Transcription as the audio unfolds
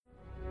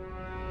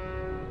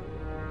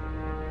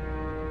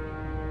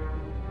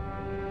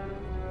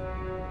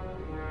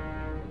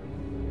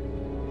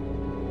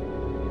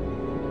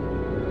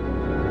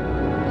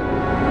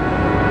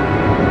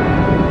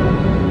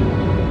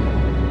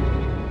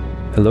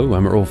Hello,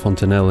 I'm Earl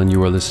Fontanelle, and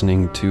you are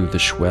listening to The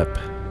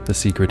Schwepp, the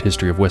Secret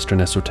History of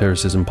Western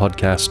Esotericism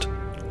podcast,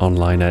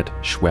 online at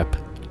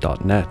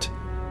schwepp.net.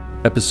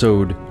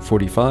 Episode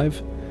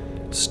 45,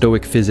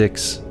 Stoic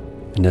Physics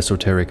and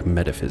Esoteric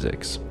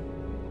Metaphysics.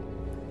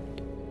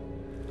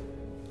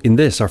 In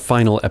this, our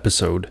final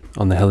episode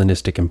on the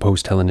Hellenistic and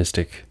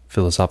post-Hellenistic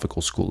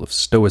philosophical school of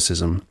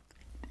Stoicism,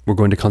 we're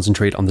going to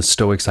concentrate on the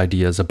Stoics'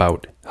 ideas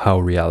about how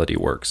reality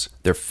works,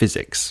 their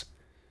physics.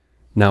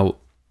 Now,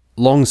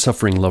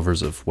 long-suffering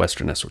lovers of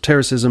Western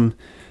esotericism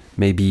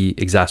may be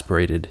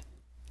exasperated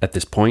at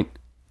this point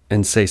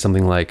and say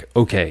something like,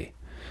 okay,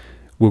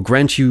 we'll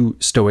grant you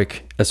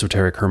Stoic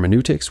esoteric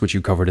hermeneutics, which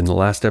you covered in the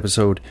last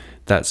episode.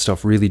 That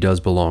stuff really does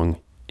belong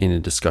in a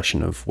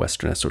discussion of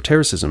Western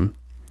esotericism,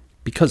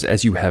 because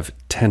as you have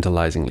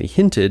tantalizingly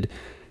hinted,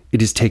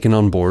 it is taken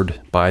on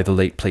board by the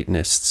late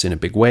Platonists in a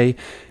big way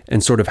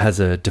and sort of has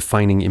a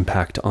defining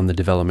impact on the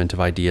development of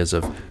ideas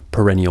of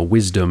perennial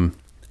wisdom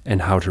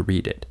and how to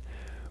read it.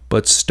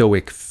 But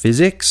Stoic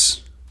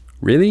physics?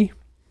 Really?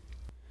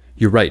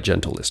 You're right,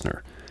 gentle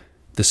listener.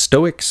 The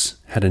Stoics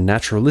had a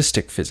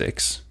naturalistic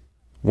physics,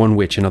 one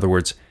which, in other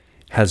words,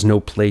 has no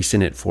place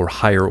in it for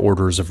higher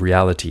orders of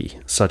reality,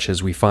 such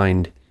as we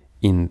find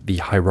in the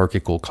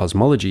hierarchical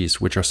cosmologies,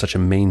 which are such a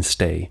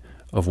mainstay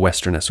of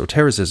Western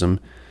esotericism,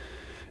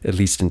 at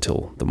least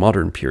until the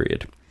modern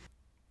period.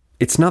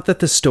 It's not that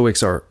the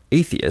Stoics are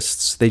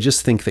atheists, they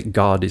just think that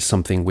God is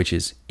something which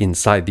is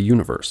inside the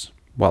universe.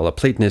 While a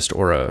Platonist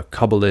or a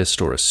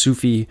Kabbalist or a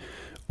Sufi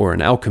or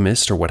an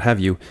alchemist or what have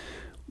you,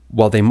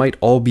 while they might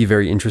all be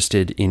very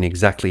interested in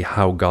exactly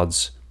how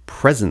God's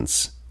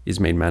presence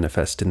is made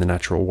manifest in the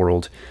natural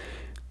world,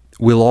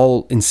 will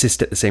all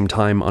insist at the same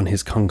time on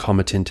his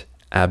concomitant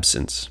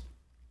absence.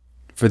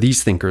 For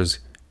these thinkers,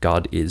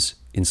 God is,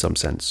 in some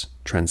sense,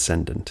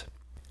 transcendent.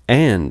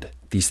 And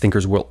these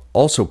thinkers will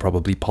also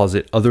probably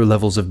posit other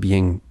levels of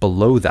being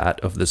below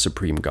that of the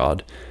supreme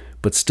God,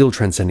 but still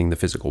transcending the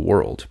physical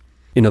world.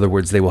 In other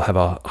words, they will have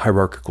a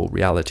hierarchical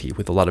reality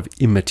with a lot of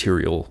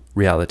immaterial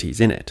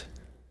realities in it.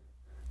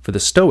 For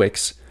the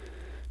Stoics,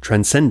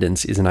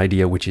 transcendence is an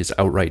idea which is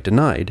outright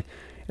denied,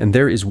 and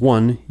there is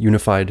one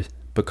unified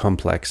but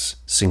complex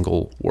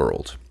single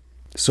world.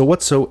 So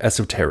what's so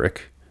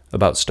esoteric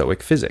about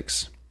Stoic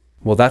physics?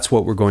 Well, that's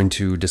what we're going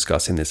to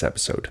discuss in this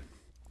episode.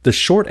 The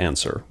short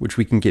answer, which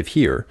we can give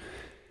here,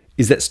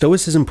 is that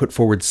Stoicism put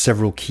forward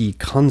several key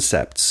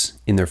concepts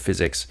in their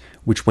physics,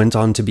 which went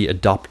on to be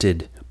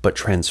adopted but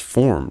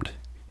transformed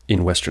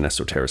in Western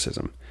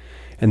esotericism.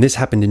 And this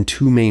happened in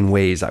two main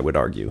ways, I would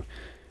argue.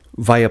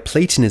 Via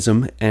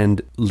Platonism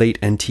and late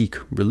antique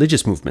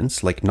religious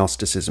movements like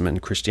Gnosticism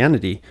and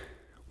Christianity,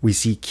 we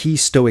see key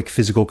Stoic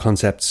physical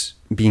concepts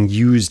being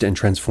used and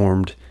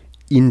transformed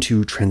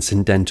into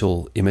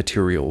transcendental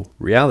immaterial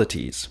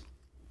realities,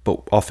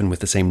 but often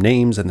with the same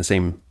names and the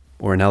same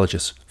or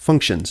analogous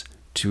functions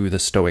to the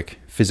Stoic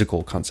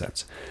physical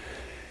concepts.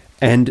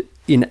 And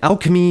in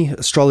alchemy,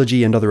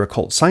 astrology, and other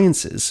occult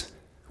sciences,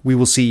 we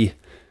will see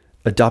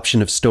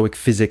adoption of Stoic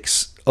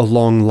physics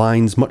along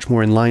lines much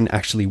more in line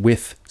actually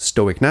with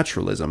Stoic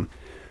naturalism,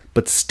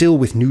 but still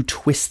with new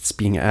twists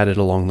being added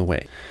along the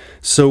way.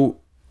 So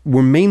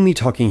we're mainly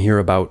talking here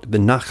about the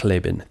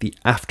Nachleben, the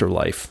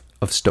afterlife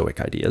of Stoic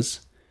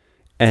ideas,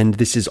 and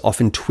this is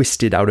often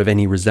twisted out of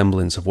any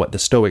resemblance of what the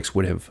Stoics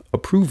would have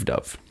approved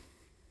of.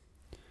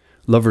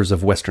 Lovers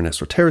of Western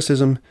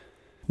esotericism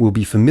will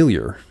be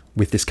familiar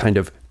with this kind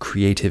of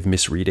creative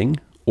misreading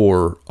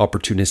or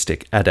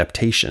opportunistic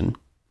adaptation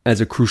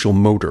as a crucial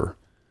motor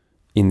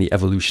in the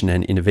evolution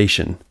and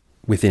innovation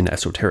within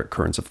esoteric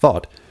currents of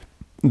thought.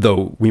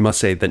 Though we must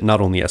say that not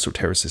only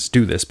esotericists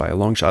do this by a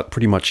long shot,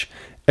 pretty much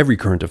every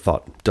current of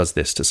thought does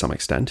this to some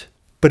extent.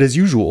 But as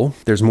usual,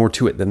 there's more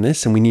to it than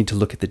this, and we need to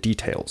look at the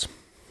details.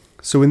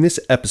 So in this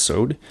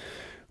episode,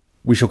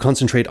 we shall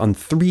concentrate on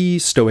three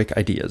Stoic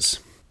ideas: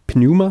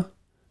 pneuma,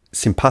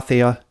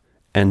 sympatheia,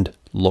 and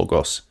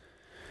logos,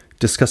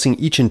 discussing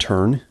each in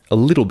turn a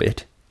little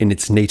bit in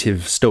its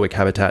native Stoic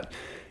habitat,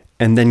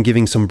 and then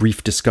giving some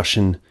brief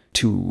discussion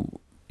to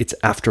its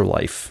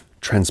afterlife,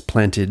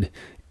 transplanted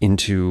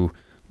into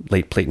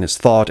late Platonist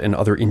thought and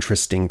other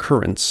interesting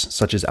currents,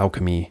 such as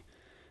alchemy,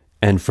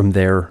 and from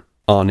there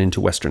on into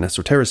Western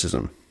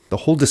esotericism. The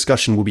whole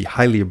discussion will be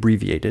highly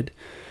abbreviated.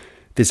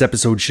 This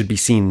episode should be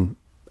seen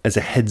as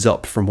a heads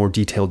up for more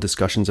detailed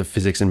discussions of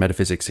physics and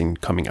metaphysics in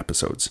coming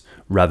episodes,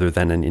 rather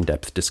than an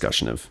in-depth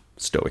discussion of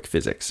Stoic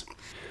physics.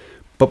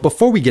 But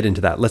before we get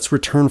into that, let's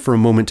return for a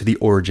moment to the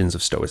origins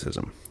of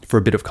Stoicism, for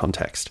a bit of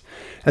context.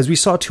 As we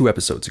saw 2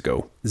 episodes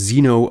ago,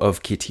 Zeno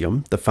of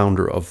Citium, the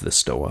founder of the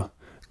Stoa,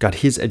 got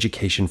his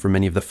education from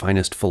many of the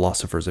finest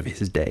philosophers of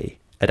his day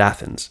at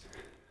Athens.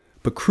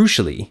 But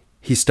crucially,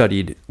 he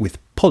studied with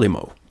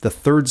Polemo, the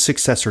third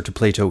successor to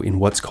Plato in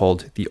what's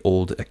called the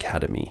Old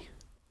Academy.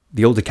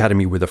 The Old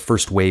Academy were the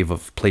first wave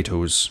of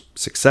Plato's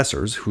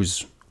successors,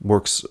 whose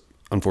works,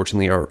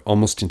 unfortunately, are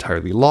almost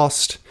entirely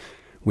lost,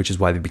 which is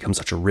why they become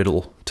such a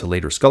riddle to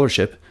later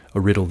scholarship, a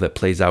riddle that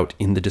plays out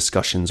in the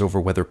discussions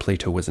over whether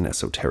Plato was an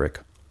esoteric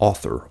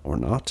author or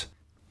not.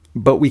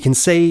 But we can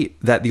say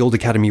that the Old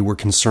Academy were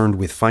concerned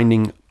with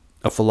finding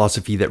a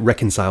philosophy that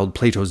reconciled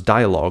Plato's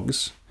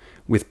dialogues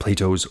with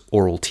Plato's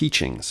oral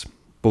teachings,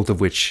 both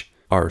of which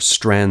are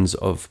strands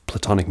of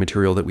Platonic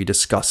material that we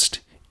discussed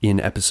in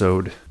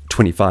episode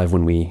 25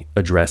 when we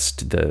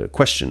addressed the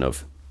question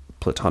of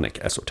Platonic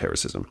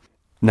esotericism.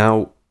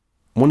 Now,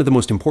 one of the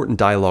most important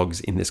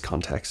dialogues in this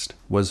context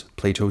was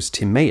Plato's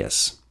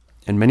Timaeus,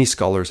 and many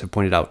scholars have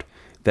pointed out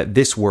that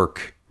this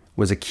work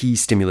was a key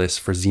stimulus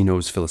for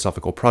Zeno's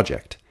philosophical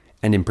project,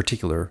 and in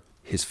particular,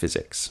 his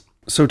physics.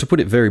 So to put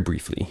it very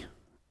briefly,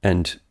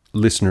 and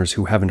listeners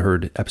who haven't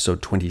heard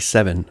episode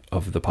 27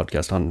 of the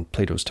podcast on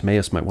Plato's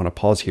Timaeus might want to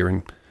pause here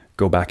and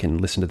go back and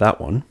listen to that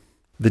one.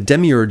 The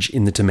demiurge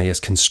in the Timaeus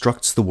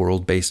constructs the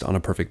world based on a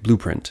perfect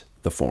blueprint,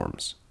 the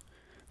forms.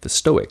 The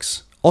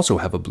Stoics also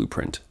have a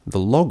blueprint, the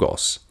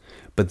logos,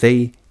 but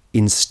they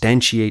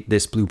instantiate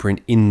this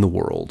blueprint in the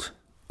world,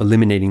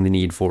 eliminating the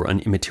need for an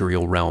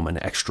immaterial realm,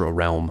 an extra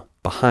realm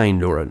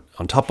behind or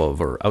on top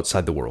of or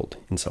outside the world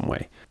in some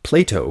way.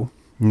 Plato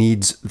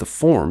needs the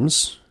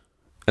forms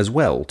as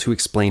well to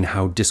explain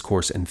how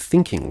discourse and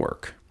thinking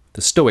work.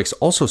 The Stoics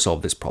also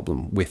solve this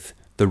problem with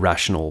the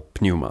rational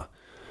pneuma.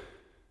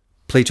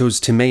 Plato's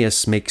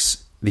Timaeus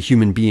makes the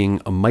human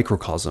being a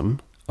microcosm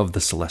of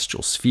the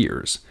celestial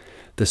spheres.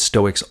 The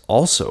Stoics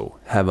also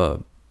have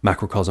a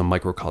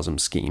macrocosm-microcosm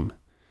scheme,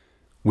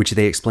 which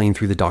they explain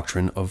through the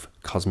doctrine of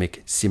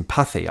cosmic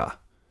sympatheia,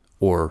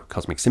 or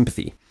cosmic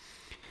sympathy.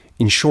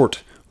 In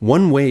short,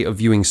 one way of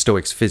viewing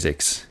Stoics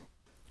physics,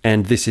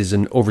 and this is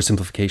an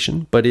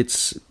oversimplification, but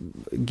it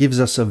gives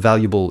us a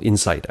valuable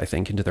insight, I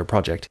think, into their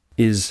project,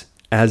 is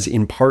as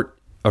in part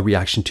a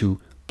reaction to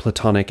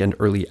Platonic and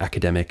early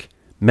academic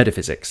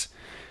metaphysics,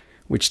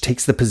 which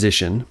takes the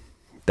position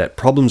that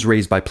problems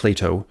raised by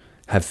Plato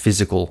have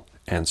physical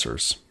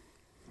answers.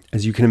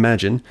 As you can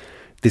imagine,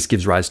 this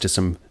gives rise to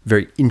some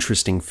very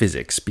interesting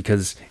physics,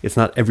 because it's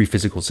not every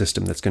physical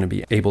system that's going to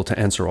be able to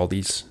answer all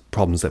these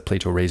problems that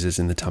Plato raises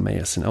in the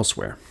Timaeus and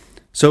elsewhere.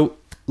 So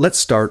let's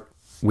start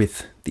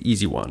with the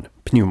easy one,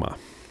 pneuma.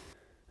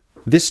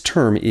 This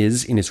term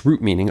is, in its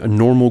root meaning, a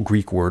normal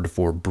Greek word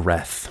for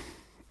breath.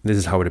 This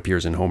is how it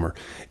appears in Homer.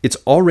 It's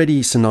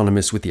already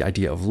synonymous with the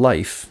idea of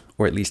life,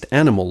 or at least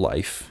animal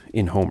life,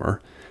 in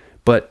Homer,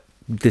 but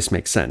this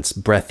makes sense.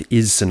 Breath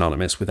is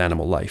synonymous with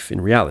animal life in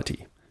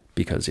reality,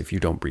 because if you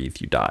don't breathe,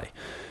 you die.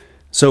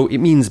 So it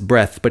means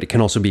breath, but it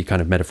can also be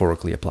kind of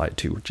metaphorically applied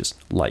to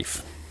just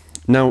life.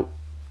 Now,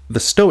 the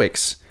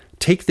Stoics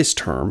take this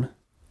term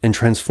and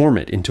transform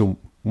it into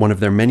one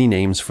of their many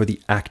names for the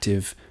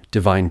active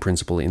divine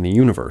principle in the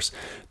universe,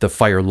 the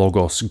fire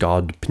logos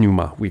god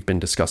pneuma we've been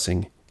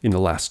discussing in the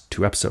last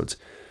 2 episodes.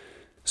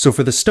 So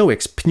for the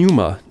Stoics,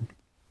 pneuma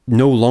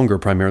no longer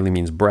primarily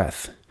means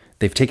breath.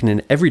 They've taken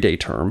an everyday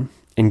term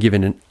and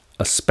given it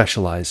a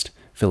specialized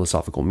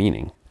philosophical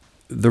meaning.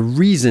 The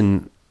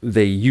reason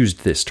they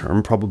used this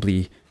term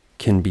probably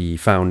can be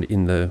found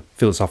in the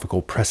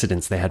philosophical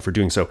precedents they had for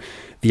doing so.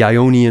 The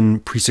Ionian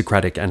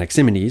pre-Socratic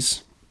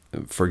Anaximenes,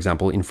 for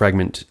example, in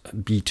fragment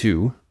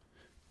B2,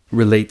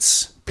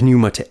 relates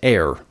pneuma to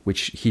air,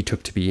 which he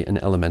took to be an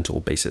elemental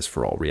basis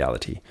for all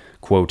reality.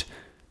 Quote,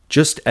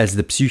 "Just as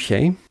the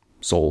psyche,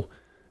 soul,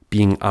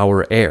 being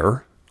our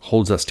air,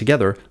 holds us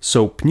together,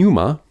 so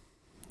pneuma,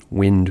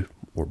 wind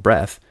or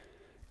breath,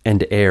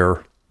 and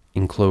air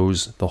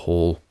enclose the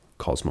whole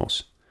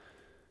cosmos."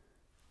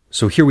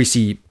 So here we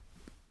see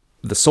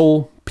the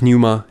soul,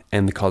 pneuma,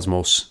 and the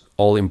cosmos,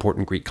 all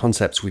important Greek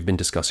concepts we've been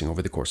discussing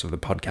over the course of the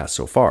podcast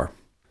so far.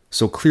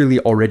 So clearly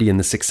already in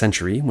the 6th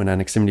century, when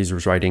Anaximenes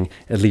was writing,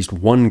 at least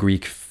one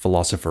Greek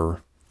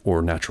philosopher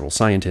or natural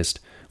scientist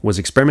was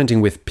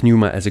experimenting with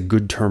pneuma as a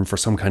good term for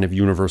some kind of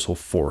universal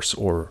force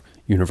or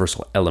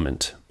universal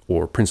element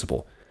or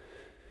principle.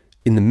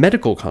 In the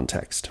medical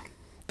context,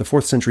 the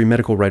 4th century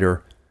medical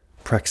writer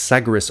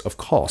Praxagoras of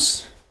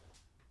Kos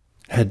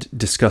had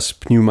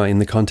discussed pneuma in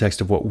the context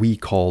of what we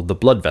call the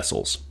blood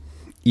vessels,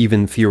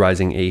 even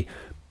theorizing a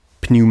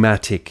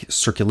pneumatic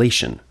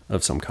circulation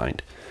of some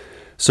kind.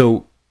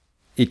 So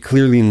it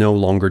clearly no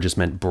longer just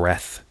meant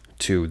breath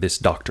to this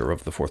doctor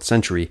of the 4th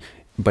century,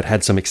 but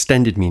had some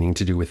extended meaning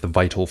to do with the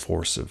vital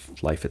force of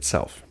life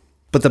itself.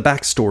 But the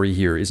backstory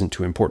here isn't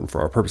too important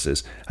for our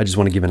purposes. I just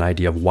want to give an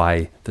idea of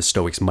why the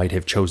Stoics might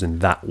have chosen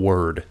that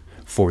word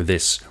for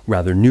this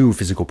rather new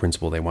physical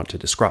principle they want to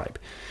describe.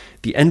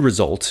 The end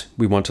result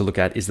we want to look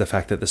at is the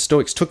fact that the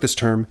Stoics took this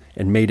term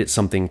and made it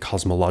something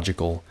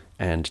cosmological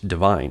and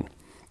divine,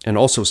 and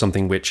also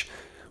something which,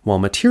 while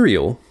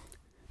material,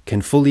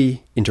 can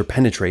fully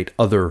interpenetrate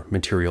other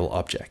material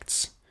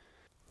objects.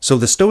 So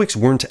the Stoics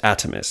weren't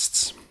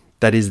atomists.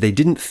 That is, they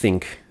didn't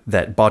think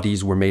that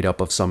bodies were made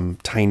up of some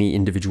tiny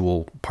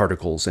individual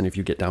particles, and if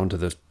you get down to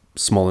the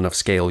small enough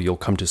scale, you'll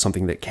come to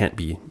something that can't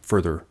be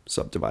further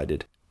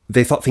subdivided.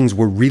 They thought things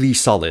were really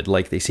solid,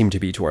 like they seem to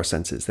be to our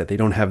senses, that they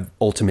don't have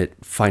ultimate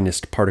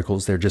finest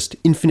particles, they're just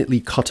infinitely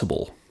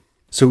cuttable.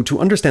 So to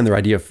understand their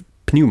idea of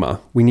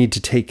pneuma, we need to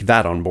take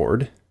that on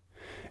board,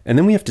 and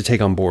then we have to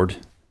take on board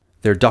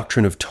their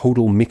doctrine of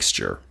total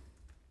mixture.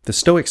 The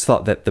Stoics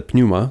thought that the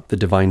pneuma, the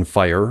divine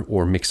fire,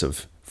 or mix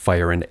of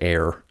fire and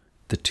air,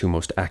 the two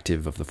most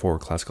active of the four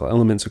classical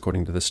elements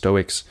according to the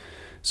Stoics.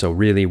 So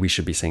really we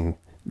should be saying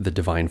the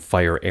divine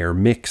fire-air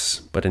mix,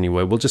 but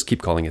anyway, we'll just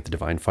keep calling it the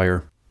divine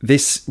fire.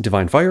 This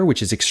divine fire,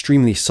 which is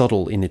extremely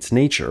subtle in its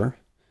nature,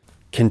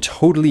 can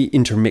totally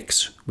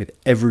intermix with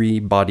every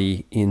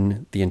body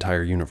in the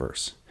entire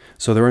universe.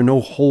 So there are no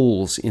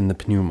holes in the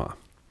pneuma.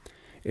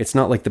 It's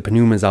not like the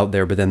pneuma is out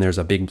there, but then there's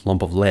a big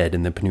lump of lead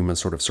and the pneuma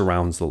sort of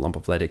surrounds the lump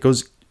of lead. It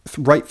goes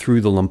right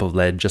through the lump of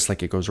lead, just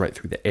like it goes right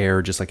through the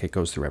air, just like it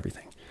goes through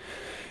everything.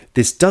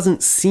 This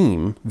doesn't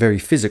seem very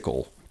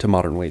physical to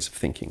modern ways of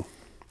thinking.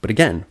 But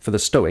again, for the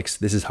Stoics,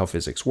 this is how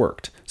physics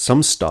worked.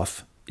 Some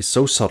stuff is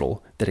so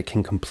subtle that it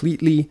can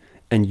completely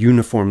and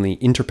uniformly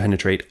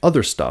interpenetrate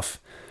other stuff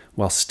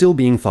while still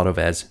being thought of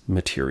as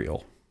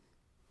material.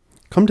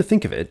 Come to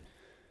think of it,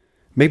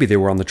 maybe they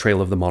were on the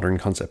trail of the modern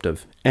concept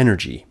of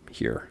energy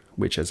here,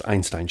 which, as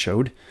Einstein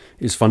showed,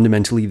 is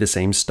fundamentally the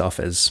same stuff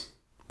as,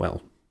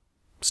 well,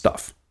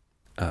 stuff.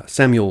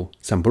 Samuel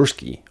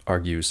Sambursky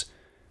argues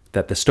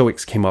that the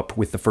Stoics came up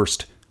with the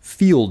first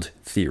field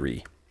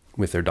theory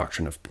with their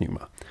doctrine of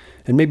pneuma.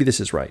 And maybe this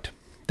is right.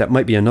 That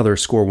might be another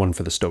score one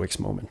for the Stoics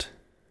moment.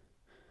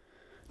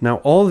 Now,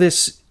 all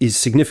this is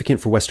significant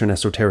for Western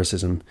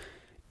esotericism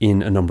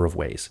in a number of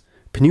ways.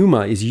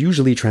 Pneuma is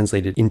usually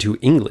translated into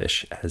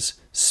English as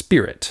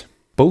spirit,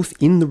 both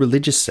in the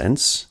religious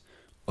sense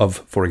of,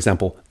 for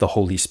example, the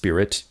Holy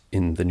Spirit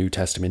in the New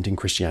Testament in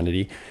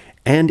Christianity,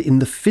 and in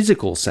the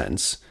physical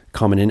sense,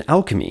 common in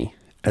alchemy,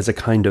 as a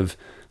kind of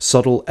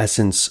subtle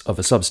essence of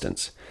a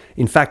substance.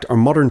 In fact, our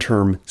modern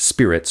term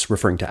spirits,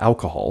 referring to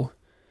alcohol,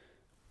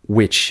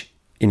 which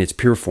in its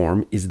pure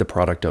form is the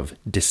product of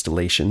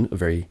distillation, a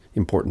very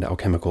important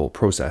alchemical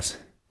process,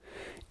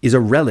 is a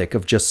relic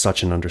of just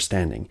such an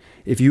understanding.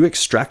 If you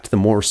extract the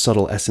more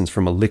subtle essence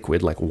from a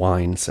liquid, like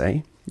wine,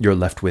 say, you're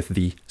left with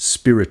the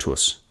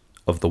spiritus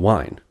of the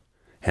wine,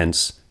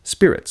 hence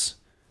spirits,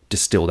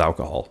 distilled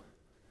alcohol.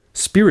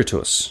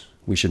 Spiritus,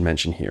 we should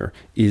mention here,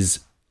 is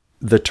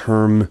the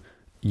term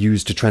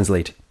used to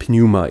translate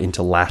pneuma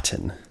into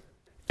Latin,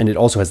 and it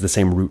also has the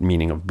same root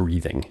meaning of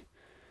breathing.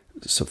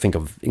 So think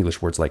of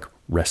English words like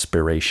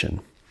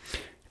respiration.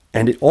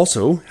 And it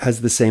also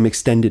has the same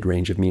extended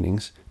range of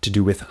meanings to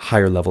do with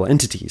higher level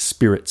entities,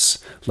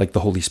 spirits like the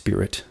Holy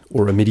Spirit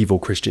or a medieval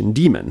Christian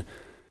demon,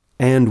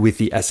 and with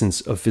the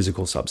essence of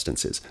physical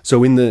substances.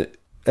 So in the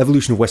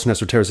evolution of Western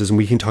esotericism,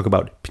 we can talk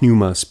about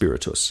pneuma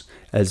spiritus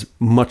as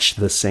much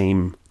the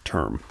same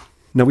term.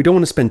 Now, we don't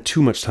want to spend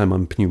too much time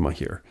on pneuma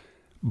here,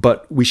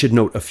 but we should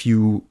note a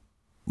few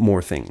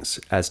more things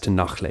as to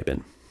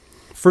Nachleben.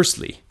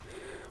 Firstly,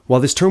 while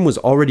this term was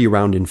already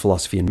around in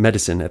philosophy and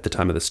medicine at the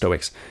time of the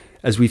Stoics,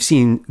 as we've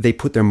seen, they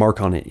put their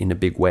mark on it in a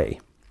big way,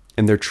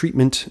 and their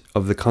treatment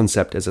of the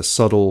concept as a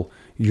subtle,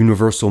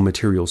 universal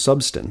material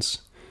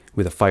substance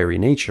with a fiery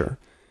nature,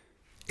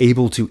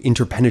 able to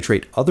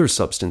interpenetrate other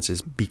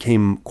substances,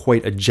 became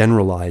quite a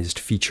generalized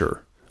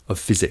feature of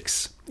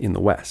physics in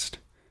the West.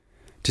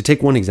 To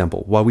take one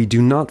example, while we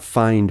do not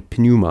find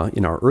pneuma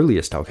in our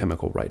earliest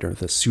alchemical writer,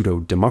 the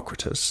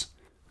Pseudo-Democritus,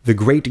 the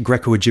great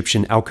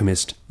Greco-Egyptian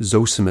alchemist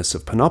Zosimus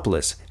of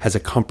Panopolis has a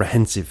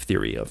comprehensive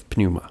theory of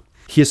pneuma.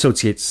 He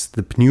associates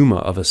the pneuma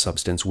of a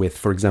substance with,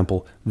 for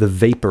example, the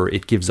vapor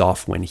it gives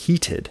off when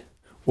heated,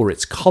 or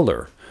its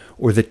color,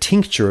 or the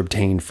tincture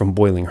obtained from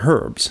boiling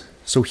herbs.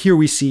 So here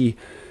we see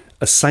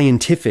a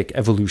scientific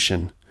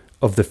evolution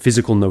of the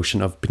physical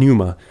notion of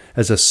pneuma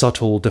as a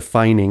subtle,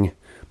 defining,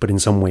 but in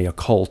some way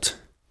occult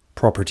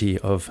property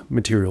of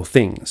material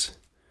things.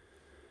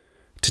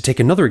 To take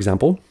another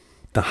example,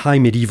 the high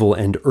medieval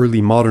and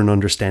early modern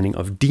understanding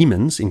of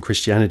demons in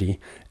Christianity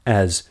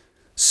as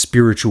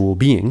spiritual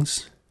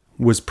beings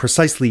was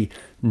precisely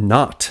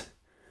not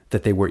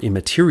that they were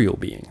immaterial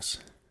beings.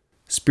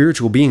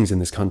 Spiritual beings in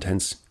this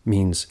context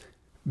means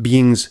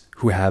beings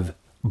who have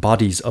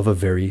bodies of a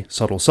very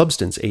subtle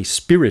substance, a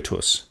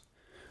spiritus,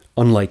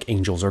 unlike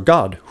angels or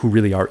God, who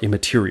really are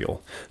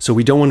immaterial. So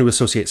we don't want to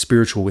associate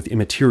spiritual with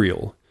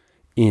immaterial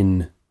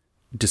in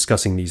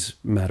discussing these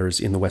matters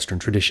in the Western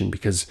tradition,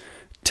 because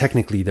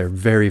technically they're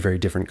very, very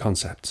different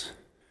concepts.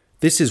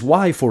 This is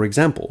why, for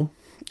example,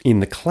 in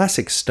the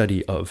classic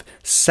study of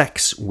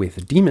sex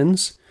with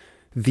demons,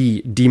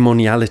 the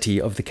demoniality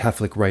of the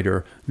Catholic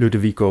writer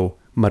Ludovico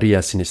Maria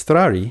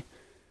Sinistrari,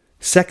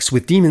 sex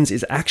with demons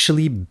is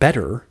actually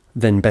better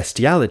than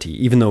bestiality,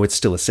 even though it's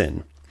still a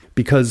sin.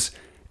 Because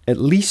at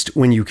least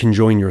when you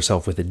conjoin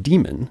yourself with a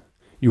demon,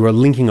 you are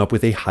linking up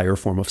with a higher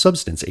form of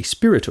substance, a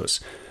spiritus,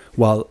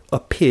 while a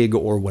pig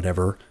or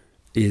whatever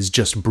is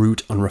just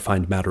brute,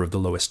 unrefined matter of the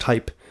lowest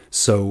type.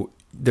 So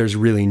there's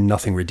really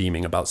nothing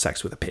redeeming about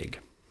sex with a pig,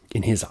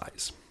 in his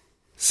eyes.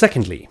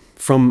 Secondly,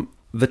 from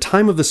the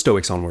time of the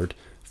Stoics onward,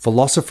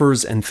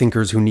 philosophers and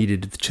thinkers who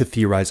needed to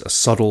theorize a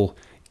subtle,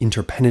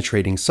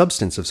 interpenetrating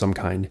substance of some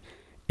kind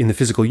in the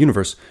physical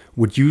universe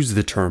would use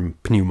the term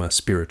pneuma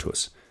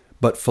spiritus.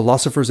 But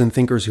philosophers and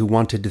thinkers who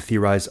wanted to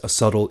theorize a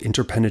subtle,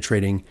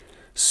 interpenetrating,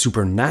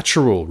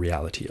 supernatural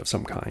reality of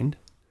some kind,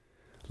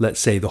 let's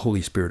say, the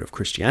Holy Spirit of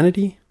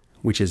Christianity,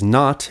 which is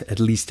not, at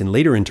least in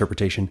later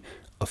interpretation,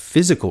 a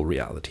physical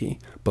reality,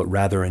 but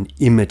rather an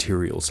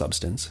immaterial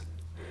substance,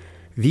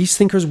 these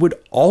thinkers would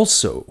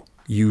also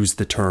use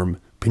the term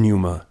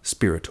pneuma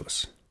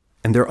spiritus,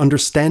 and their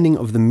understanding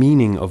of the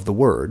meaning of the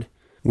word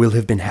will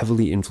have been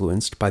heavily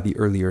influenced by the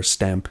earlier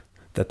stamp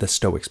that the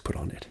Stoics put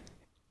on it.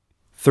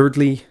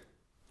 Thirdly,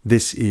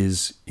 this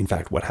is, in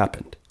fact, what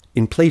happened.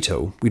 In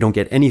Plato, we don't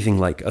get anything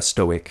like a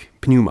Stoic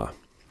pneuma,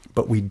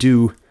 but we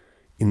do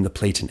in the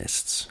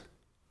Platonists.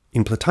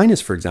 In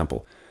Plotinus, for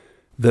example,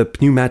 the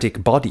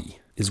pneumatic body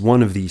is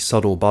one of the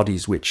subtle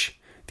bodies which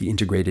the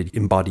integrated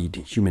embodied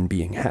human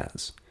being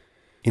has.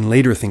 In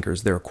later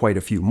thinkers, there are quite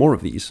a few more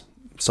of these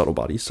subtle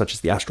bodies, such as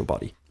the astral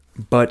body.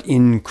 But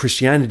in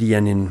Christianity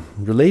and in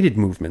related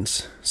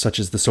movements, such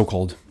as the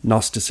so-called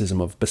Gnosticism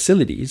of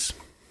Basilides,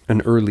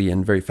 an early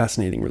and very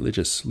fascinating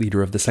religious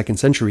leader of the 2nd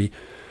century,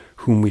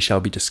 whom we shall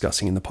be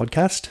discussing in the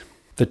podcast,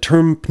 the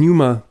term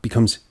pneuma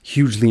becomes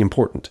hugely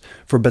important.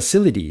 For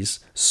Basilides,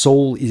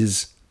 soul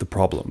is the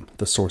problem,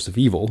 the source of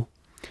evil,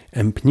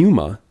 and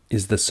pneuma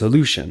is the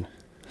solution.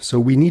 So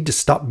we need to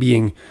stop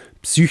being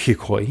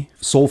psychikoi,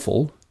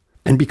 soulful,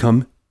 and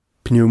become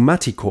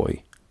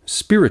pneumatikoi,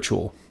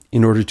 spiritual,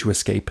 in order to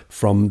escape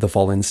from the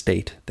fallen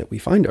state that we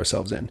find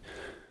ourselves in.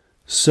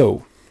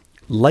 So,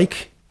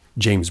 like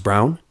James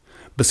Brown,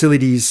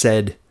 Basilides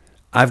said,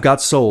 "I've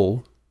got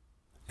soul,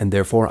 and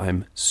therefore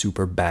I'm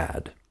super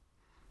bad."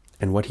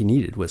 And what he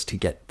needed was to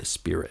get the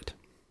spirit.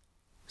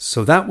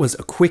 So that was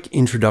a quick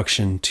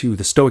introduction to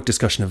the Stoic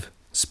discussion of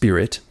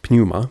spirit,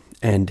 pneuma,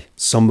 and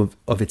some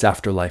of its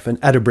afterlife, an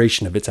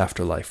adumbration of its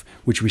afterlife,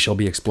 which we shall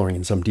be exploring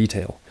in some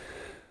detail.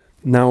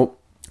 Now,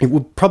 it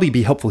would probably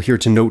be helpful here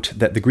to note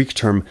that the Greek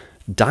term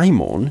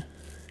daimon,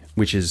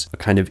 which is a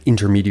kind of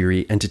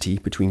intermediary entity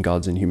between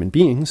gods and human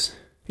beings,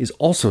 is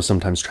also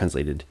sometimes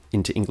translated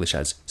into English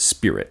as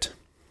spirit.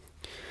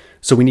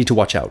 So we need to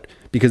watch out,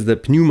 because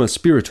the pneuma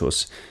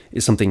spiritus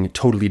is something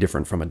totally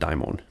different from a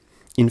daimon.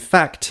 In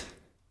fact,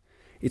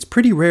 it's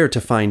pretty rare to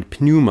find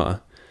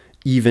pneuma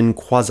even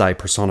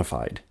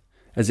quasi-personified,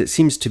 as it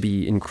seems to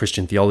be in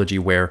Christian theology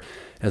where,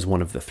 as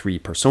one of the 3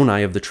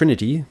 personae of the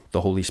Trinity,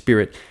 the Holy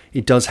Spirit,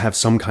 it does have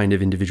some kind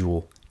of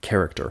individual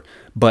character.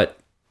 But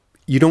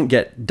you don't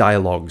get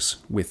dialogues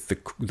with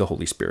the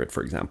Holy Spirit,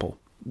 for example,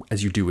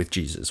 as you do with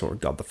Jesus or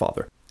God the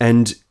Father.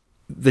 And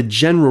the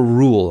general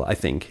rule, I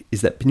think,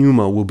 is that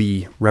pneuma will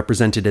be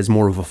represented as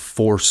more of a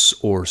force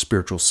or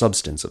spiritual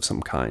substance of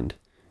some kind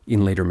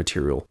in later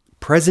material,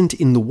 present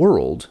in the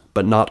world,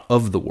 but not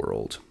of the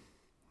world.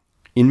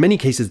 In many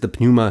cases, the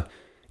pneuma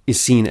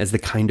is seen as the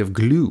kind of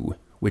glue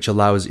which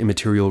allows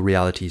immaterial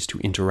realities to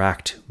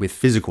interact with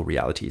physical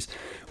realities,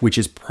 which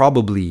is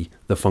probably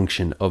the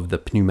function of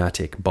the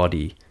pneumatic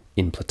body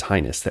in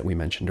Plotinus that we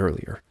mentioned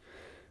earlier.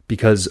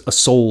 Because a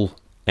soul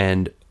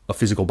and a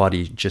physical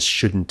body just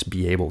shouldn't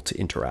be able to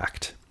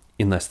interact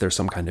unless there's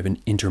some kind of an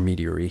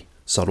intermediary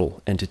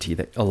subtle entity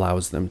that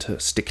allows them to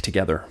stick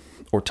together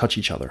or touch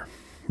each other.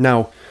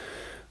 Now,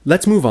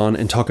 let's move on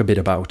and talk a bit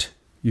about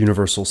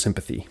universal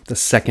sympathy, the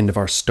second of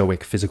our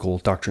Stoic physical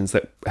doctrines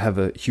that have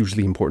a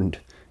hugely important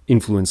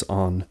influence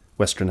on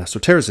Western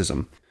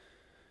esotericism.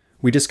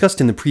 We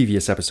discussed in the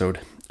previous episode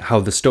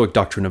how the Stoic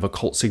doctrine of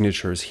occult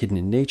signatures hidden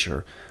in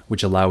nature,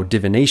 which allow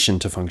divination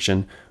to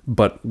function,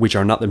 but which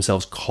are not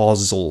themselves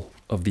causal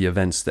of the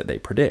events that they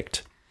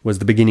predict, was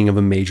the beginning of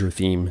a major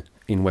theme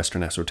in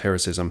Western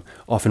esotericism,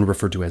 often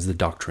referred to as the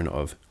doctrine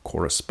of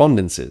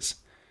correspondences.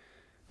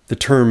 The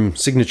term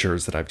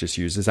signatures that I've just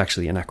used is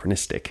actually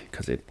anachronistic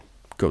because it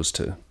goes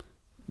to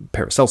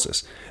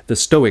Paracelsus. The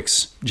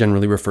Stoics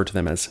generally refer to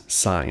them as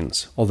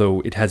signs,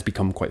 although it has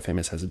become quite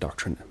famous as a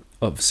doctrine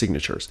of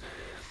signatures.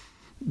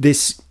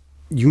 This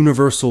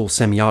universal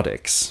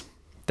semiotics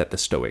that the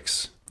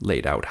Stoics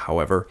laid out,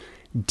 however,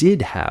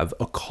 did have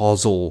a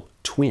causal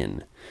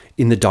twin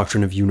in the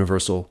doctrine of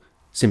universal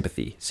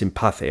sympathy,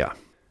 sympatheia.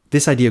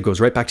 This idea goes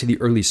right back to the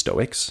early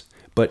Stoics,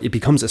 but it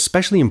becomes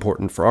especially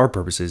important for our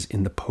purposes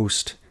in the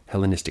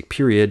post-Hellenistic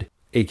period,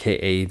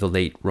 aka the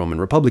late Roman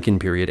Republican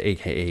period,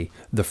 aka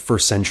the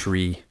 1st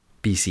century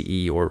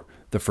BCE or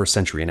the 1st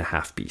century and a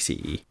half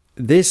BCE.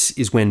 This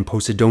is when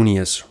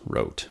Posidonius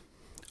wrote,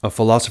 a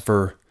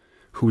philosopher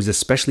who was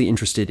especially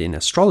interested in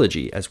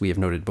astrology, as we have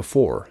noted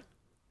before.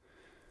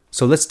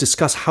 So let's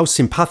discuss how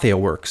sympatheia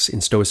works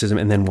in Stoicism,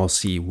 and then we'll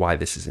see why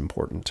this is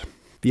important.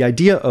 The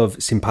idea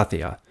of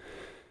sympatheia,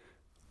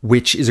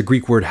 which is a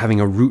Greek word having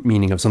a root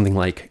meaning of something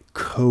like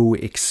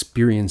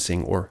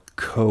co-experiencing or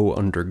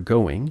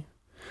co-undergoing,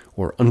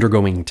 or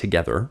undergoing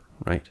together,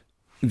 right?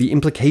 The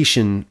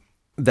implication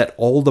that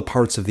all the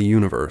parts of the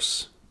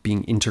universe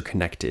being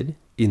interconnected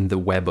in the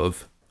web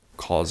of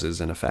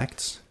causes and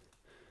effects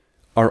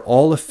are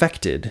all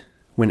affected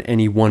when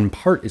any one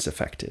part is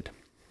affected.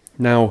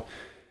 Now,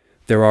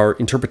 there are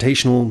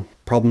interpretational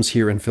problems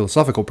here and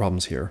philosophical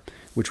problems here,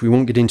 which we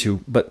won't get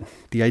into, but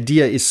the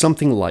idea is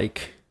something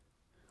like,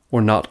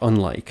 or not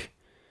unlike,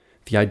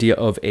 the idea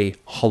of a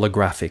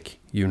holographic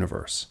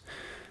universe.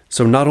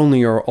 So not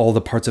only are all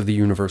the parts of the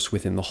universe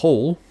within the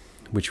whole,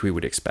 which we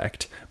would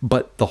expect,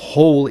 but the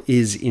whole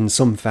is in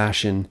some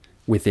fashion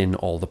within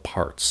all the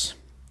parts,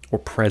 or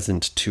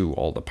present to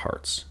all the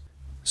parts.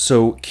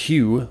 So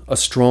Q, a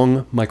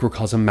strong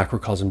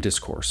microcosm-macrocosm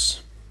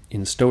discourse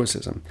in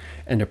Stoicism,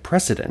 and a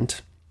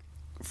precedent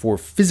for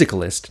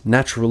physicalist,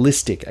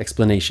 naturalistic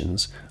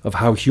explanations of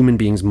how human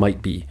beings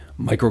might be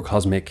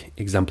microcosmic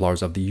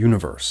exemplars of the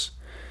universe.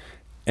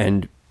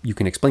 And you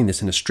can explain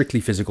this in a strictly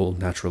physical,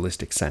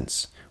 naturalistic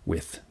sense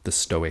with the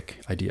Stoic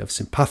idea of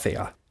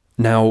sympatheia.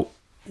 Now,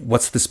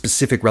 what's the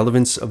specific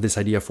relevance of this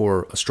idea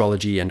for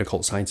astrology and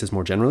occult sciences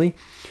more generally?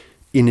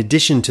 In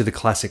addition to the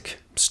classic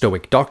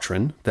Stoic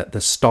doctrine that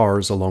the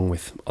stars, along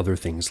with other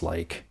things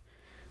like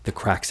the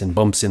cracks and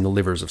bumps in the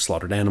livers of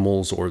slaughtered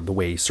animals, or the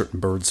way certain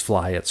birds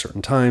fly at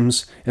certain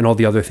times, and all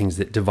the other things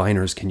that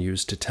diviners can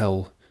use to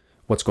tell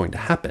what's going to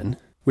happen,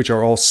 which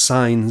are all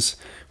signs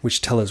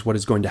which tell us what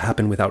is going to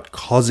happen without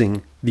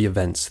causing the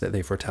events that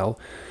they foretell.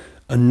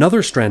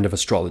 Another strand of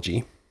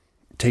astrology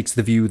takes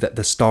the view that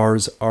the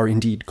stars are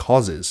indeed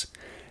causes,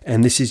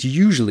 and this is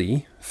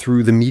usually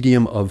through the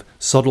medium of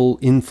subtle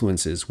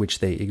influences which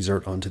they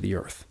exert onto the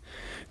earth.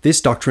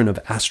 This doctrine of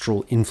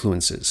astral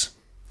influences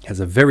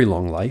has a very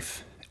long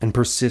life and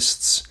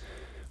persists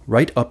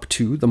right up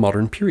to the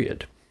modern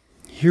period.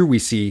 Here we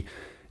see,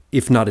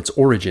 if not its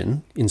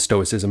origin in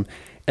Stoicism,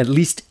 at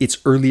least its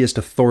earliest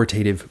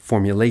authoritative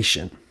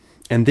formulation.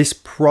 And this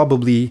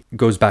probably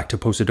goes back to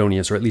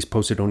Posidonius, or at least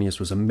Posidonius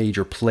was a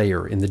major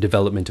player in the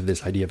development of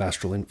this idea of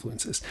astral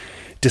influences.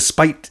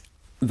 Despite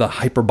the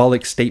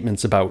hyperbolic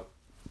statements about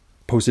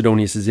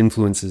Posidonius's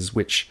influences,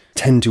 which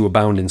tend to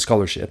abound in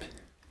scholarship,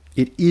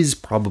 it is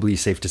probably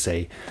safe to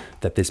say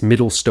that this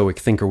middle Stoic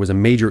thinker was a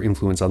major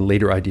influence on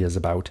later ideas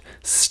about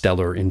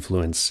stellar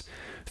influence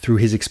through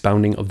his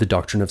expounding of the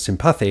doctrine of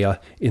sympatheia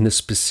in the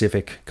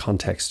specific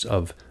context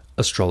of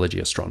astrology,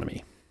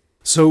 astronomy.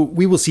 So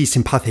we will see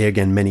sympatheia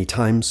again many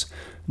times,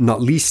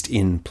 not least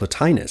in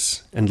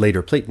Plotinus and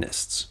later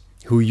Platonists,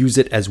 who use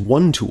it as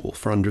one tool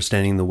for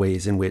understanding the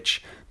ways in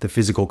which the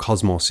physical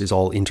cosmos is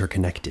all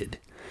interconnected,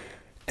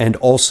 and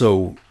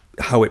also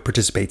how it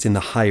participates in the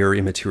higher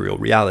immaterial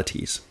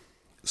realities.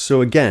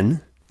 So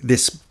again,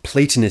 this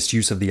Platonist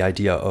use of the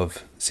idea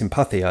of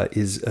sympatheia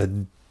is a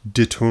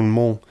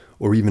détournement,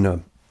 or even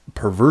a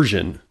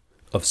perversion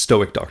of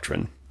Stoic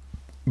doctrine,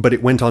 but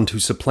it went on to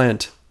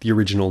supplant the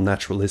original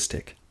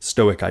naturalistic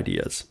Stoic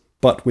ideas.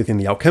 But within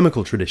the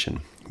alchemical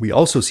tradition, we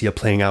also see a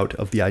playing out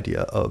of the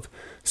idea of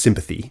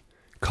sympathy,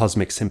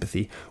 cosmic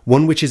sympathy,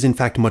 one which is in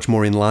fact much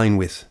more in line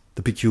with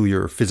the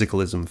peculiar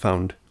physicalism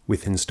found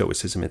within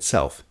Stoicism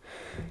itself.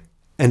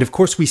 And of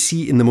course we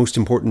see in the most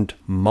important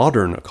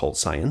modern occult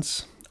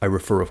science, I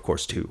refer of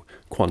course to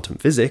quantum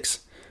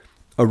physics,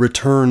 a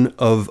return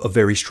of a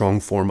very strong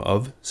form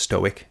of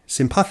Stoic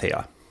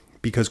sympatheia,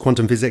 because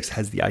quantum physics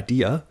has the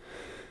idea,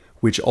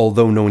 which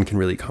although no one can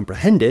really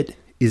comprehend it,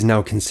 is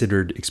now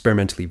considered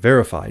experimentally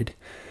verified,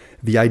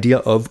 the idea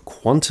of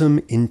quantum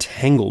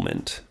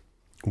entanglement,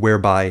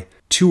 whereby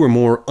two or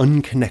more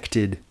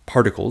unconnected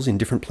particles in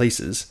different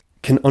places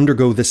can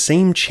undergo the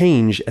same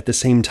change at the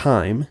same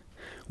time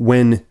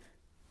when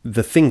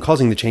the thing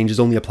causing the change is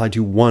only applied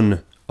to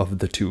one of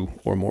the two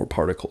or more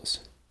particles.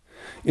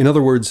 In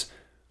other words,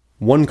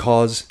 one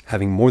cause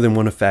having more than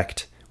one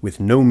effect with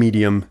no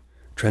medium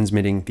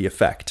transmitting the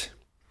effect.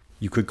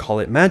 You could call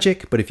it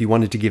magic, but if you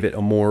wanted to give it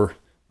a more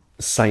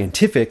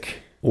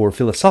scientific or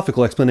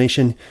philosophical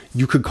explanation,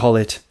 you could call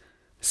it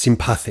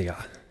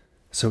sympatheia.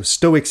 So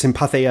Stoic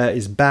sympatheia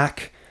is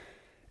back,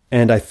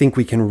 and I think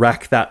we can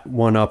rack that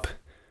one up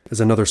as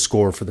another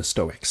score for the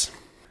Stoics.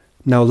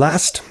 Now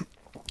last,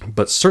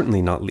 but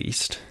certainly not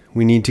least,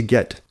 we need to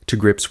get to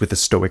grips with the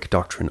Stoic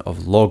doctrine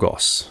of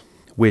logos,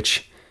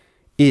 which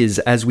is,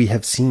 as we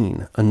have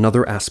seen,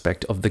 another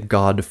aspect of the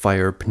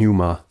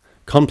God-Fire-Pneuma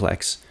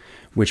complex,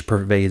 which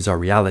pervades our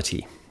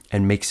reality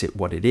and makes it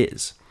what it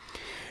is.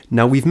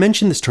 Now, we've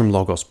mentioned this term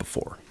logos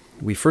before.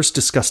 We first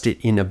discussed it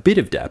in a bit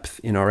of depth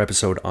in our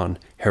episode on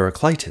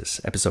Heraclitus,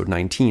 episode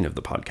 19 of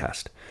the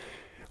podcast,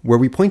 where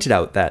we pointed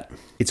out that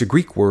it's a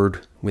Greek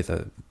word with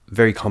a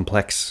very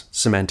complex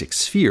semantic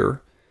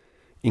sphere,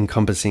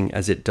 encompassing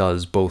as it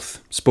does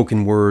both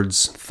spoken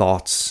words,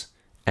 thoughts,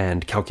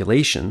 and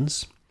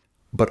calculations,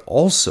 but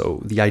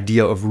also the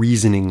idea of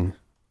reasoning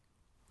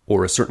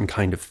or a certain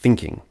kind of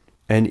thinking.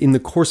 And in the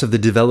course of the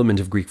development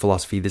of Greek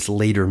philosophy, this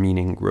later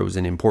meaning grows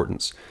in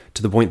importance,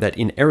 to the point that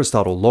in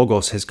Aristotle,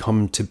 logos has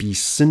come to be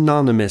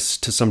synonymous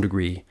to some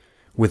degree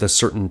with a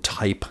certain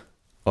type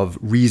of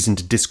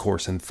reasoned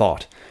discourse and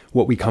thought,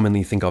 what we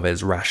commonly think of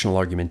as rational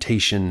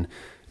argumentation,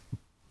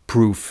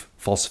 proof,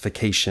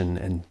 falsification,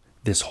 and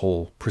this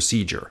whole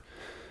procedure.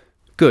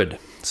 Good.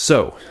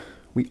 So,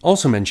 we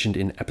also mentioned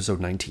in episode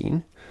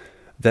 19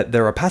 that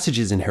there are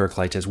passages in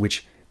Heraclitus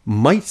which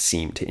might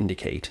seem to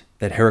indicate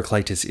that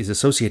Heraclitus is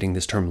associating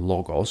this term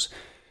logos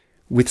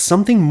with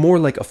something more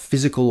like a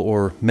physical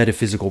or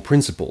metaphysical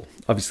principle.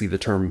 Obviously, the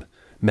term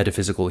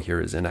metaphysical here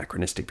is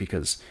anachronistic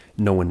because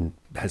no one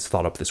has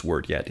thought up this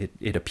word yet.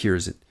 It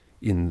appears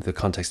in the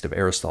context of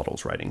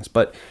Aristotle's writings,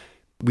 but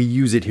we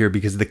use it here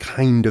because the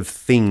kind of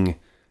thing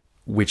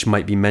which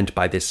might be meant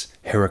by this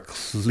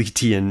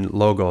Heraclitean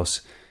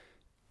logos,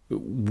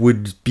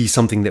 would be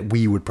something that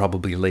we would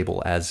probably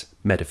label as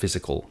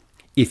metaphysical,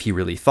 if he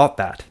really thought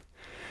that.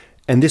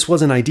 And this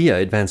was an idea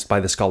advanced by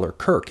the scholar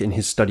Kirk in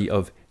his study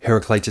of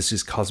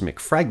Heraclitus's cosmic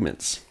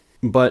fragments.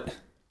 But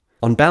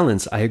on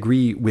balance, I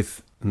agree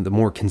with the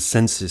more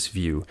consensus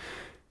view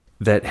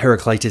that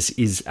Heraclitus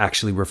is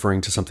actually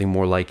referring to something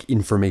more like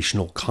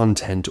informational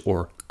content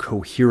or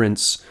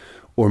coherence,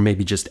 or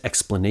maybe just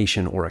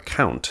explanation or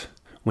account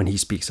when he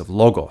speaks of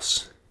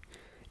logos.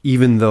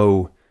 Even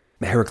though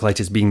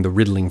Heraclitus, being the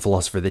riddling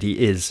philosopher that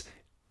he is,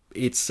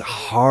 it's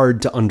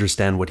hard to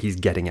understand what he's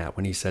getting at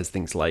when he says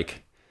things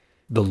like,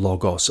 the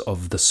logos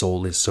of the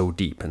soul is so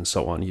deep, and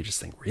so on. You just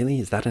think, really?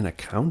 Is that an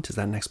account? Is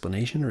that an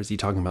explanation? Or is he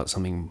talking about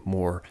something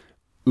more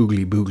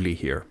oogly boogly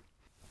here?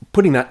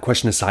 Putting that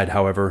question aside,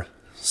 however,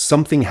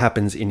 something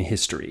happens in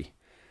history.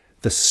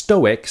 The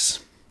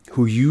Stoics,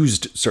 who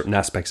used certain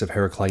aspects of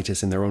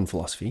Heraclitus in their own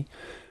philosophy,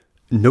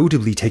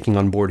 notably taking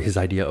on board his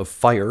idea of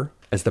fire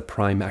as the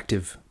prime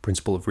active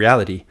principle of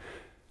reality,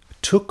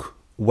 took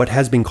what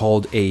has been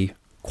called a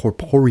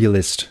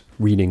corporealist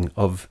reading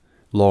of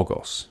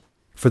logos.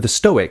 For the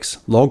Stoics,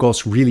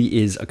 logos really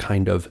is a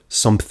kind of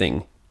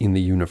something in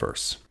the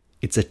universe.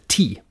 It's a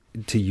T,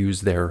 to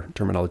use their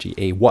terminology,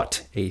 a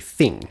what, a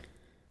thing.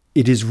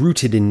 It is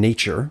rooted in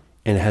nature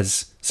and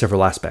has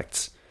several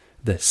aspects.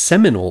 The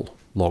seminal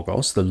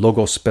logos, the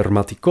logos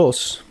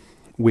spermatikos,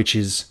 which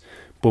is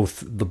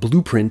both the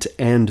blueprint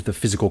and the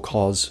physical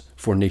cause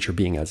for nature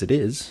being as it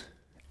is,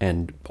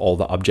 and all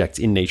the objects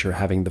in nature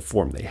having the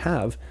form they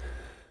have,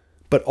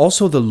 but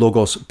also the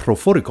logos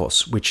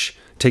prophorikos, which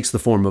takes the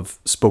form of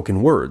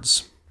spoken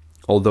words.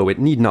 Although it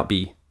need not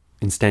be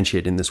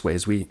instantiated in this way,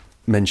 as we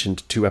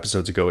mentioned 2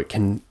 episodes ago, it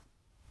can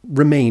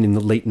remain in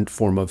the latent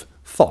form of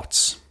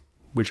thoughts,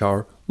 which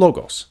are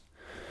logos.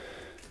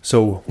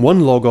 So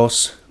one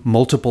logos,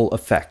 multiple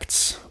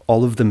effects,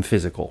 all of them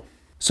physical.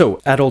 So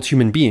adult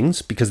human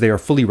beings, because they are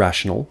fully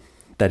rational,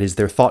 that is,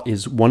 their thought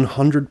is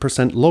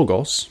 100%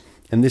 logos,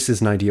 and this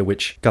is an idea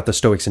which got the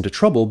Stoics into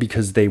trouble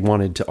because they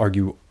wanted to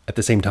argue at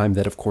the same time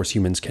that, of course,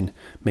 humans can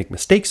make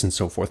mistakes and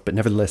so forth, but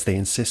nevertheless they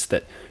insist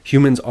that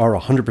humans are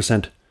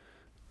 100%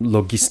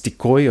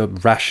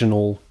 logistikoi,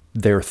 rational,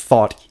 their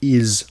thought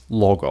is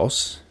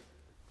logos.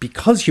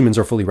 Because humans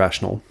are fully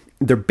rational,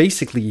 they're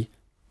basically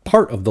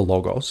part of the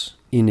logos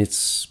in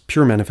its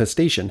pure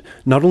manifestation,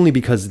 not only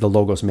because the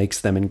logos makes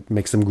them and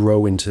makes them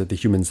grow into the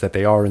humans that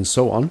they are and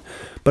so on,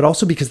 but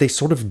also because they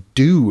sort of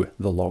do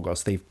the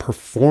logos. They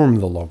perform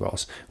the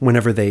logos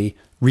whenever they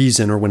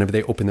reason or whenever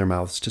they open their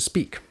mouths to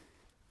speak.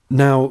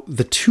 Now,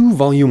 the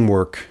 2-volume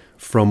work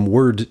From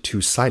Word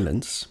to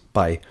Silence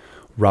by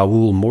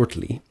Raoul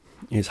Mortley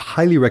is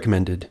highly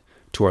recommended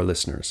to our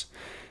listeners.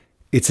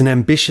 It's an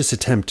ambitious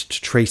attempt to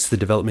trace the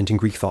development in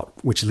Greek thought,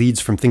 which leads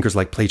from thinkers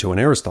like Plato and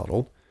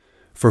Aristotle,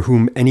 for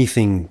whom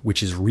anything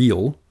which is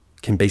real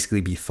can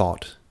basically be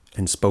thought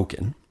and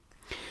spoken,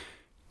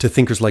 to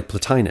thinkers like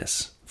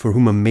Plotinus, for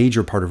whom a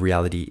major part of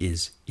reality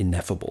is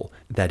ineffable,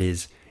 that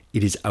is,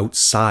 it is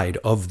outside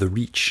of the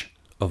reach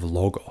of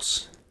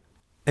logos.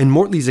 And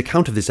Mortley's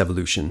account of this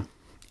evolution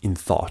in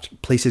thought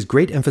places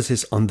great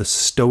emphasis on the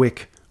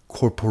Stoic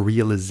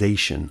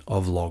corporealization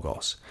of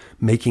logos,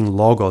 making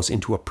logos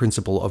into a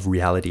principle of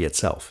reality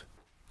itself.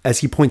 As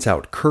he points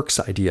out, Kirk's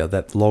idea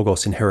that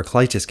logos in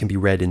Heraclitus can be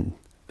read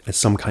as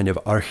some kind of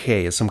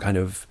arche, as some kind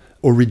of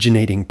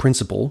originating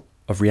principle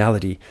of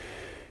reality,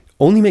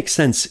 only makes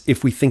sense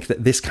if we think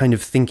that this kind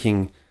of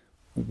thinking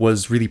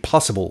was really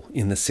possible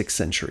in the 6th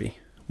century,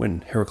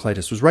 when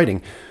Heraclitus was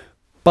writing.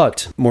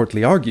 But,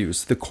 Mortley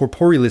argues, the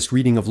corporealist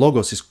reading of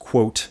logos is,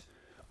 quote,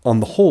 on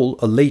the whole,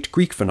 a late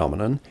Greek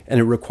phenomenon, and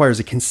it requires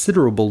a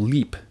considerable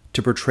leap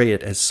to portray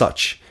it as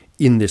such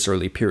in this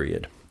early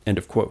period, end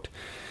of quote.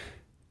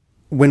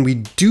 When we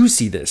do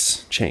see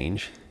this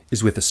change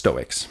is with the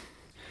Stoics.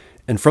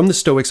 And from the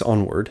Stoics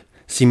onward,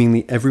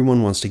 seemingly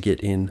everyone wants to get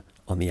in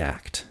on the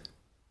act.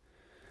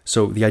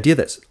 So the idea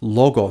that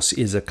logos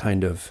is a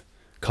kind of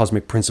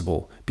cosmic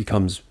principle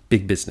becomes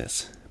big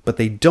business. But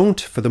they don't,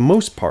 for the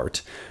most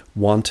part,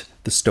 want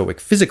the Stoic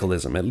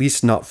physicalism, at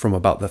least not from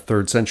about the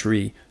 3rd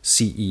century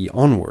CE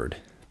onward.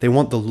 They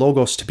want the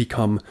logos to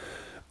become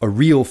a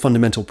real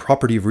fundamental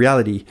property of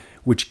reality,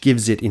 which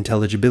gives it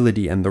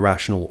intelligibility and the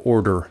rational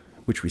order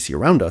which we see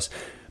around us,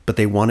 but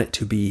they want it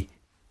to be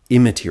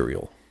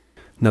immaterial.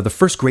 Now, the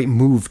first great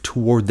move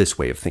toward this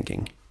way of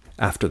thinking,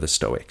 after the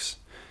Stoics,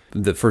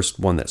 the first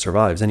one that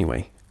survives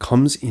anyway,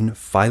 comes in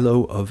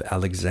Philo of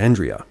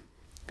Alexandria,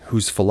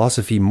 whose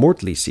philosophy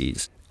Mortley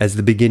sees as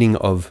the beginning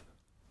of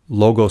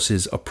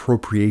logos'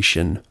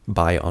 appropriation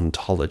by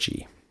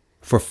ontology.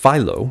 For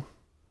Philo,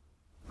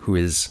 who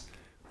is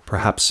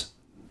perhaps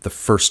the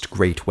first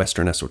great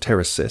Western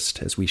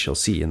esotericist, as we shall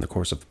see in the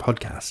course of the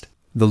podcast,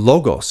 the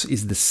logos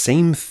is the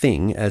same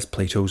thing as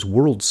Plato's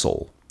world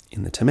soul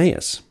in the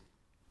Timaeus.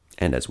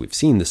 And as we've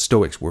seen, the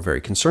Stoics were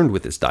very concerned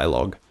with this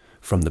dialogue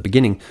from the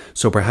beginning,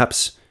 so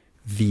perhaps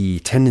the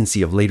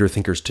tendency of later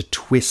thinkers to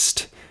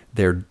twist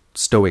their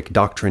Stoic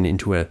doctrine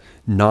into a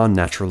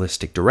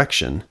non-naturalistic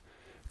direction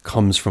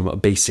comes from a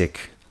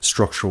basic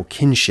structural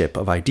kinship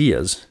of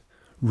ideas,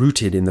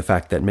 rooted in the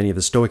fact that many of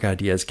the Stoic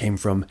ideas came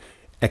from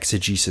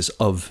exegesis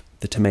of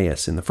the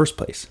Timaeus in the first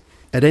place.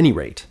 At any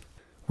rate,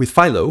 with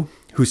Philo,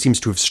 who seems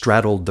to have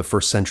straddled the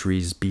first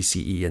centuries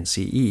BCE and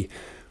CE,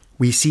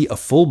 we see a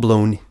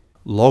full-blown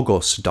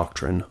logos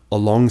doctrine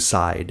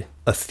alongside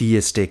a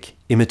theistic,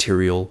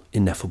 immaterial,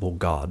 ineffable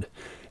God.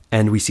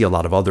 And we see a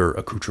lot of other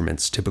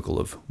accoutrements typical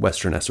of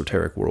Western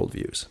esoteric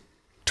worldviews.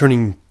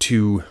 Turning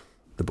to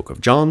the Book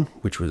of John,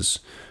 which was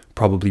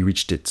probably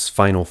reached its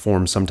final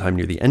form sometime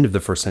near the end of the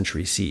first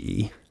century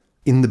CE.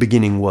 In the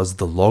beginning was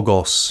the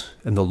Logos,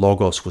 and the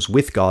Logos was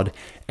with God,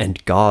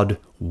 and God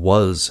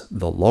was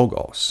the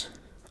Logos.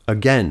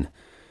 Again,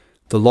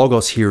 the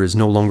Logos here is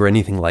no longer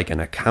anything like an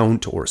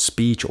account or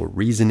speech or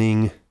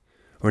reasoning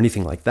or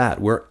anything like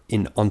that. We're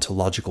in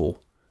ontological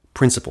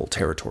principle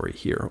territory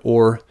here,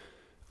 or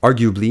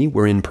arguably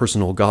we're in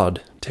personal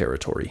God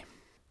territory.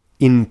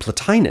 In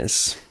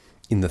Plotinus,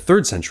 in the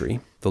 3rd century,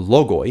 the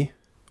logoi,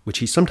 which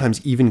he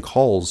sometimes even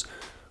calls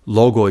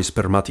logoi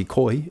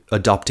spermatikoi,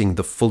 adopting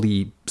the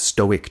fully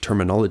Stoic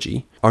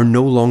terminology, are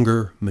no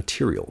longer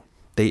material.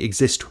 They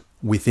exist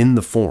within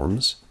the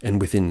forms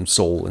and within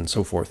soul and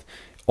so forth,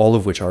 all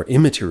of which are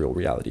immaterial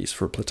realities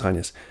for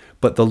Plotinus.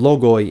 But the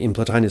logoi in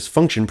Plotinus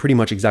function pretty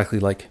much exactly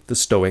like the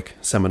Stoic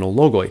seminal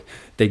logoi.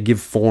 They give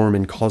form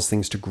and cause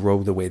things to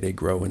grow the way they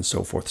grow and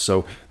so forth.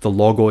 So the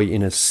logoi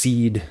in a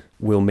seed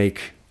will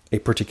make a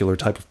particular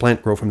type of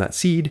plant grow from that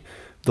seed.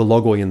 The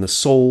logoi in the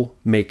soul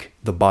make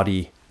the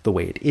body the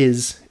way it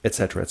is,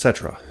 etc.,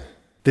 etc.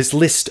 This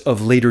list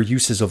of later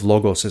uses of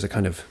logos as a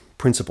kind of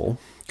principle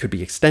could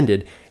be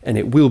extended, and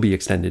it will be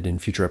extended in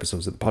future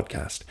episodes of the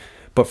podcast.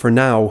 But for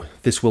now,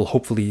 this will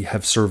hopefully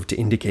have served to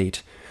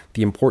indicate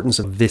the importance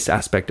of this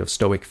aspect of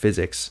Stoic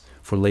physics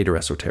for later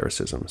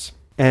esotericisms.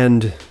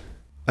 And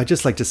I'd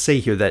just like to say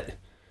here that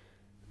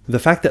the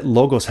fact that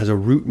logos has a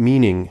root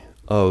meaning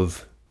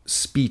of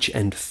speech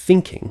and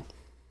thinking,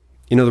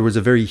 in other words,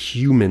 a very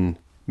human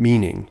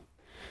meaning,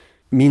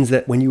 means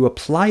that when you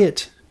apply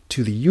it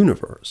to the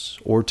universe,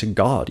 or to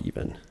God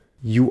even,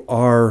 you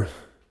are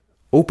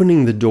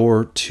opening the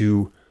door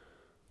to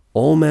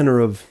all manner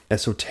of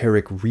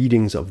esoteric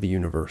readings of the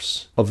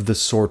universe, of the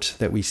sort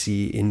that we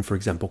see in, for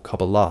example,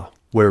 Kabbalah,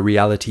 where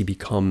reality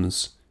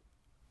becomes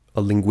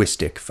a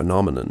linguistic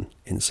phenomenon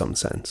in some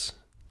sense,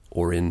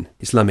 or in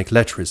Islamic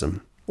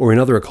lettrism, or in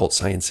other occult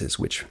sciences,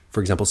 which,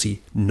 for example,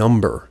 see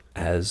number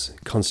as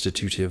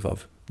constitutive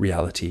of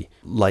reality,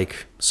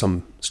 like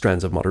some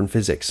strands of modern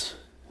physics.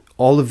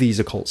 All of these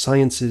occult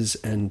sciences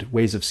and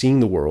ways of seeing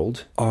the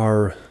world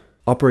are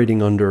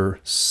operating under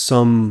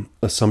some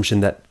assumption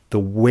that the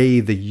way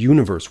the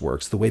universe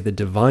works, the way the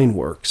divine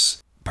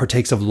works,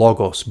 partakes of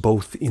logos,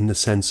 both in the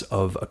sense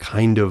of a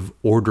kind of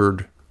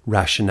ordered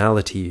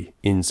rationality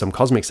in some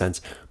cosmic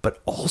sense, but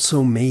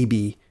also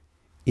maybe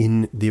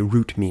in the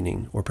root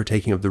meaning, or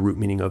partaking of the root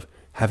meaning of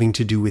having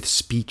to do with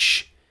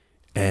speech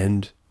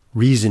and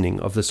reasoning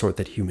of the sort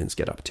that humans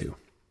get up to.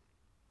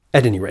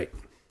 At any rate,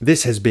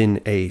 this has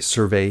been a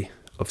survey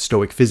of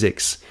Stoic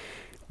physics,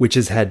 which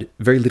has had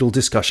very little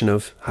discussion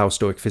of how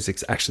Stoic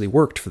physics actually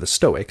worked for the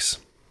Stoics.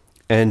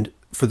 And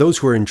for those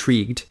who are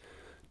intrigued,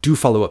 do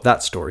follow up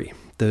that story.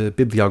 The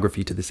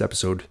bibliography to this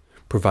episode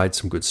provides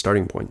some good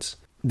starting points.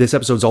 This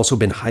episode's also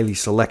been highly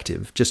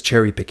selective, just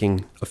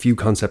cherry-picking a few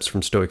concepts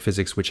from Stoic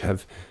physics which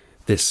have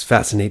this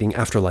fascinating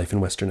afterlife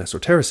in Western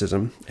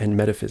esotericism and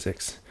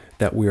metaphysics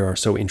that we are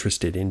so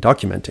interested in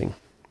documenting.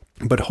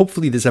 But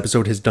hopefully this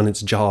episode has done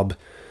its job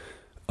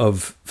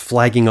of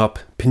flagging up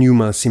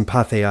pneuma,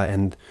 sympatheia,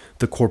 and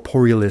the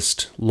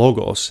corporealist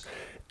logos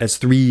as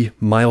 3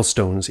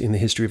 milestones in the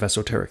history of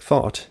esoteric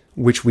thought,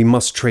 which we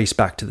must trace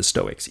back to the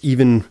Stoics.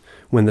 Even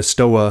when the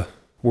Stoa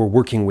were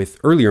working with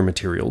earlier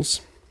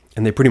materials,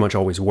 and they pretty much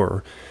always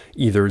were,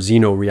 either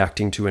Zeno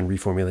reacting to and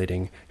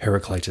reformulating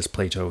Heraclitus,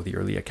 Plato, the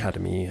early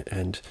academy,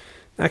 and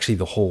actually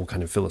the whole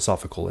kind of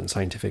philosophical and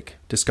scientific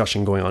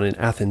discussion going on in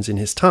Athens in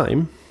his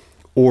time,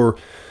 or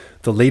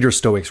the later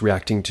Stoics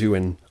reacting to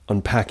and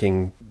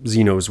unpacking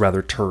Zeno's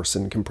rather terse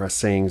and compressed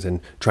sayings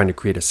and trying to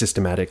create a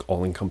systematic,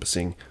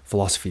 all-encompassing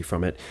philosophy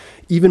from it.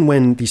 Even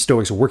when the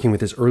Stoics were working with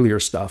this earlier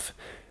stuff,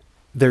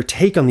 their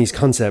take on these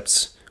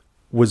concepts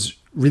was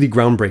really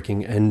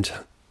groundbreaking and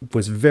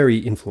was very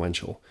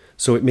influential.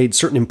 So it made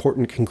certain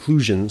important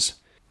conclusions,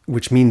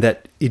 which mean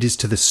that it is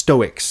to the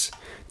Stoics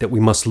that we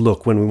must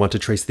look when we want to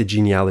trace the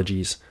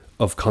genealogies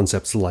of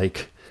concepts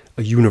like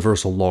a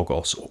universal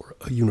logos, or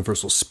a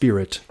universal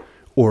spirit,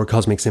 or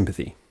cosmic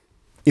sympathy.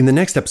 In the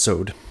next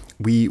episode,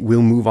 we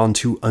will move on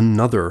to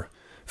another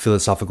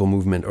philosophical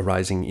movement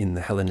arising in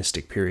the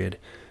Hellenistic period.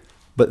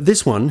 But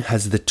this one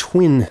has the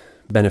twin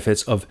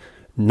benefits of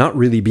not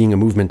really being a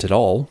movement at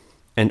all,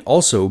 and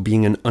also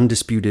being an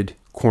undisputed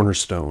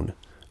cornerstone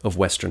of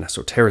Western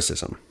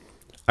esotericism.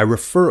 I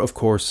refer, of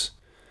course,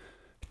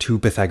 to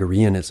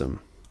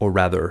Pythagoreanism, or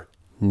rather,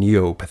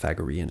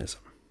 Neo-Pythagoreanism.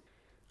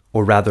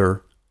 Or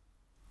rather,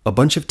 a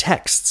bunch of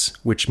texts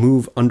which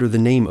move under the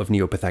name of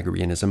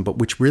Neo-Pythagoreanism, but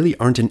which really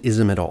aren't an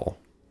ism at all.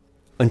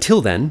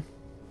 Until then,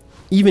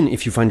 Even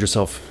if you find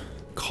yourself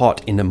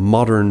caught in a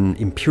modern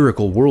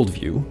empirical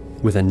worldview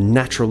with a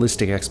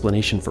naturalistic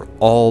explanation for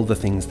all the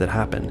things that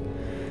happen,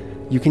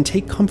 you can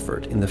take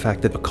comfort in the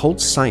fact that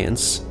occult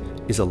science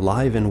is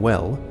alive and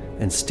well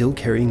and still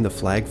carrying the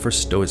flag for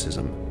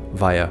Stoicism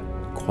via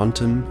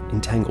quantum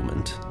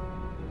entanglement.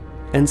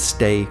 And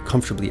stay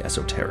comfortably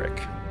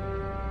esoteric.